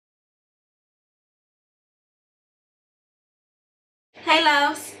Hey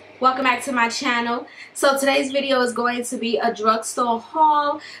loves, welcome back to my channel. So today's video is going to be a drugstore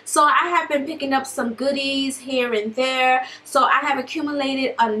haul. So I have been picking up some goodies here and there. So I have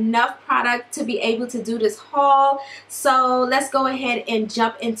accumulated enough product to be able to do this haul. So let's go ahead and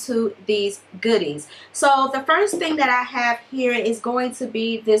jump into these goodies. So the first thing that I have here is going to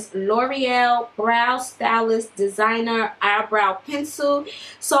be this L'Oreal Brow Stylist Designer Eyebrow Pencil.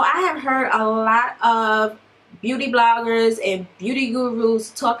 So I have heard a lot of beauty bloggers and beauty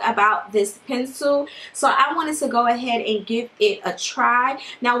gurus talk about this pencil, so I wanted to go ahead and give it a try.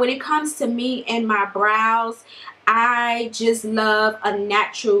 Now when it comes to me and my brows, I just love a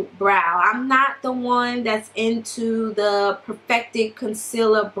natural brow. I'm not the one that's into the perfected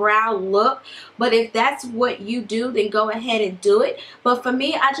concealer brow look, but if that's what you do, then go ahead and do it. But for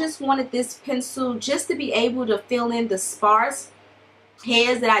me, I just wanted this pencil just to be able to fill in the sparse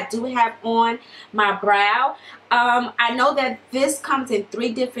hairs that I do have on my brow. I know that this comes in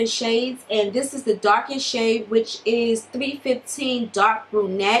 3 different shades, and this is the darkest shade, which is 315 Dark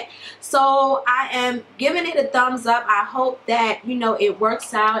Brunette. So I am giving it a thumbs up. I hope that, you know, it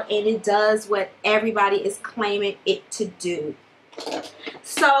works out and it does what everybody is claiming it to do.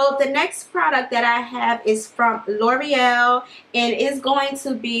 So the next product that I have is from L'Oreal, and it's going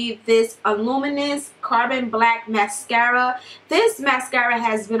to be this Luminous Carbon Black Mascara. This mascara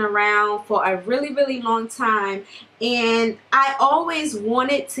has been around for a really long time, and I always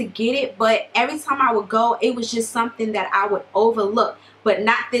wanted to get it, but every time I would go, it was just something that I would overlook. But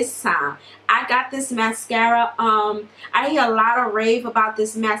not this time. I got this mascara. I hear a lot of rave about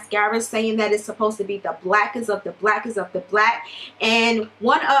this mascara, saying that it's supposed to be the blackest of the blackest of the black. And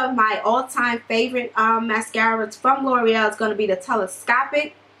one of my all-time favorite mascaras from L'Oreal is going to be the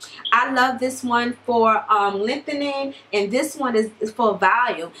Telescopic. I love this one for lengthening, and this one is for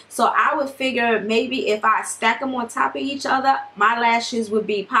volume. So I would figure maybe if I stack them on top of each other, my lashes would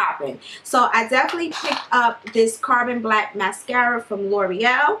be popping. So I definitely picked up this Carbon Black Mascara from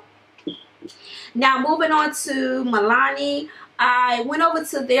L'Oreal. Now moving on to Milani. I went over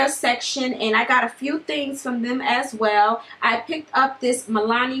to their section and I got a few things from them as well. I picked up this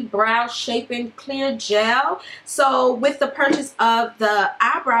Milani Brow Shaping Clear Gel. So with the purchase of the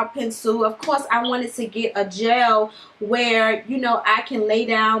eyebrow pencil, of course I wanted to get a gel where, you know, I can lay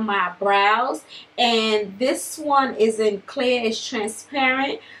down my brows. And this one is in clear, it's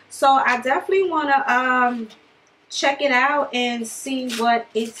transparent. So I definitely want to check it out and see what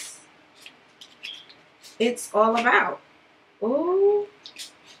it's all about. Ooh.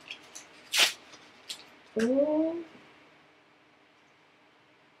 Ooh.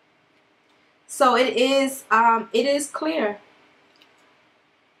 So it is clear.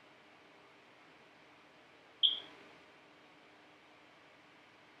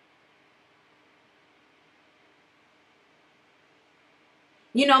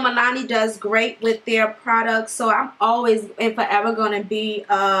 You know, Milani does great with their products, so I'm always and forever gonna be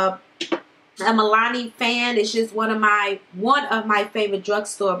a Milani fan. It's just one of my favorite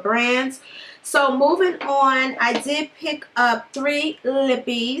drugstore brands. So moving on, I did pick up 3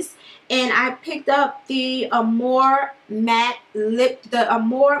 lippies, and I picked up the Amore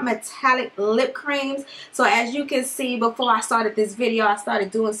Amore Metallic Lip Creams. So as you can see, before I started this video, I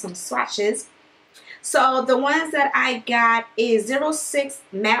started doing some swatches. So the ones that I got is 06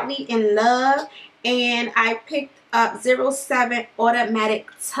 Madly in Love, and I picked up 07 Automatic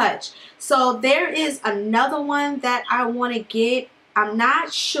Touch. So there is another one that I want to get. I'm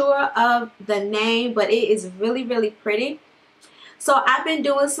not sure of the name, but it is really pretty. So I've been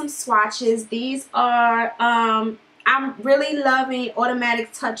doing some swatches. These are I'm really loving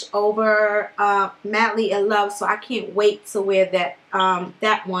Automatic Touch over Madly in Love, so I can't wait to wear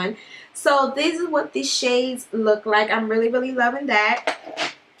that one. So this is what the shades look like. I'm really loving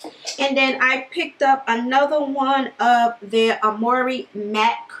that. And then I picked up another one of their Amore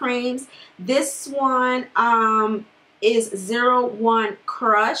matte creams. This one is 01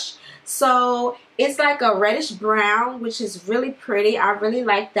 Crush. So it's like a reddish brown, which is really pretty. I really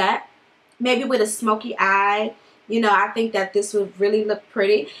like that. Maybe with a smoky eye. You know, I think that this would really look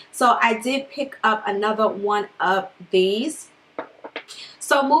pretty. So I did pick up another one of these.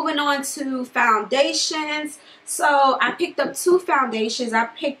 So moving on to foundations. So I picked up 2 foundations. I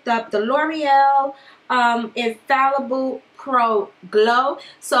picked up the L'Oreal Infallible Pro Glow.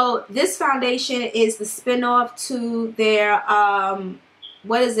 So this foundation is the spin-off to their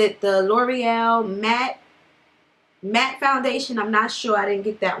what is it? The L'Oreal matte foundation. I'm not sure. I didn't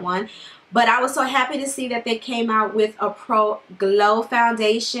get that one. But I was so happy to see that they came out with a Pro Glow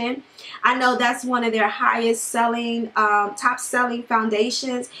foundation. I know that's one of their highest selling, top selling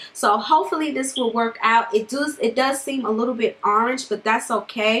foundations. So hopefully this will work out. It does seem a little bit orange, but that's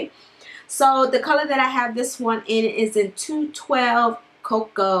okay. So the color that I have this one in is in 212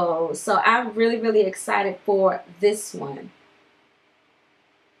 Cocoa. So I'm really, really excited for this one.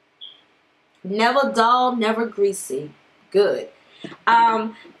 Never dull, never greasy. Good.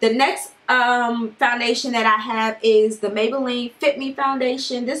 The next foundation that I have is the Maybelline Fit Me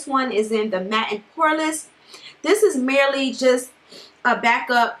foundation. This one is in the matte and poreless. This is merely just a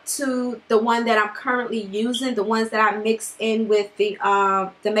backup to the one that I'm currently using, the ones that I mixed in with the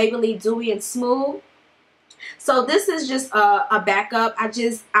Maybelline Dewy and Smooth. So this is just a backup.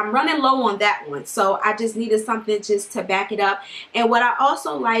 I'm running low on that one, so I just needed something just to back it up. And what I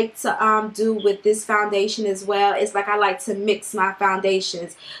also like to do with this foundation as well is, like, I like to mix my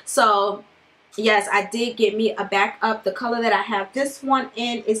foundations. So yes, I did get me a backup. The color that I have this one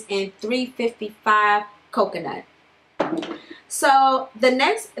in is in 355 Coconut. So the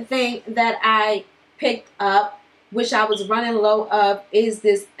next thing that I picked up, which I was running low of, is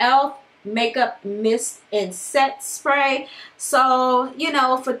this e.l.f. makeup mist and set spray. So, you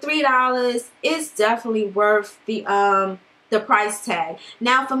know, for $3, it's definitely worth the price tag.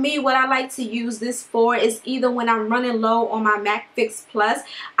 Now for me, what I like to use this for is either when I'm running low on my MAC Fix Plus,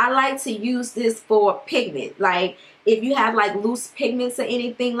 I like to use this for pigment. Like if you have like loose pigments or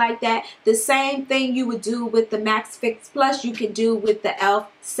anything like that, the same thing you would do with the MAC Fix Plus, you can do with the e.l.f.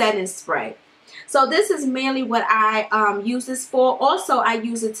 setting spray. So this is mainly what I use this for. Also, I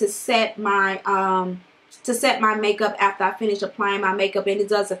use it to set my makeup after I finish applying my makeup, and it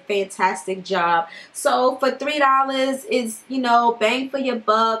does a fantastic job. So for $3, is, you know, bang for your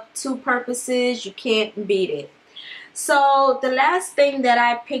buck, two purposes, you can't beat it. So the last thing that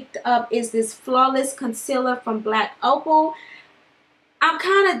I picked up is this Flawless Concealer from Black Opal. I'm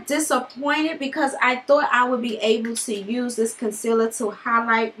kind of disappointed because I thought I would be able to use this concealer to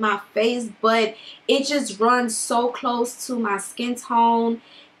highlight my face, but it just runs so close to my skin tone.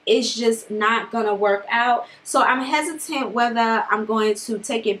 It's just not going to work out. So I'm hesitant whether I'm going to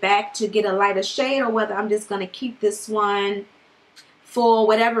take it back to get a lighter shade or whether I'm just going to keep this one for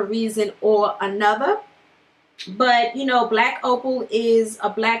whatever reason or another. But, you know, Black Opal is a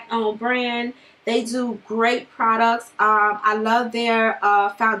Black-owned brand. They do great products. I love their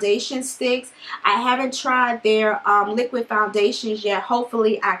foundation sticks. I haven't tried their liquid foundations yet.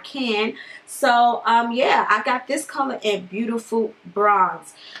 Hopefully I can. So yeah, I got this color in Beautiful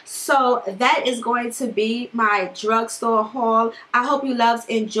Bronze. So that is going to be my drugstore haul. I hope you loves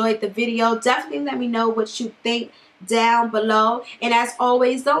enjoyed the video. Definitely let me know what you think down below, and as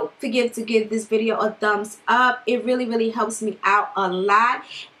always, don't forget to give this video a thumbs up. It really, really helps me out a lot.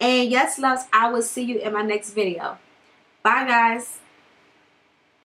 And yes, loves, I will see you in my next video. Bye, guys.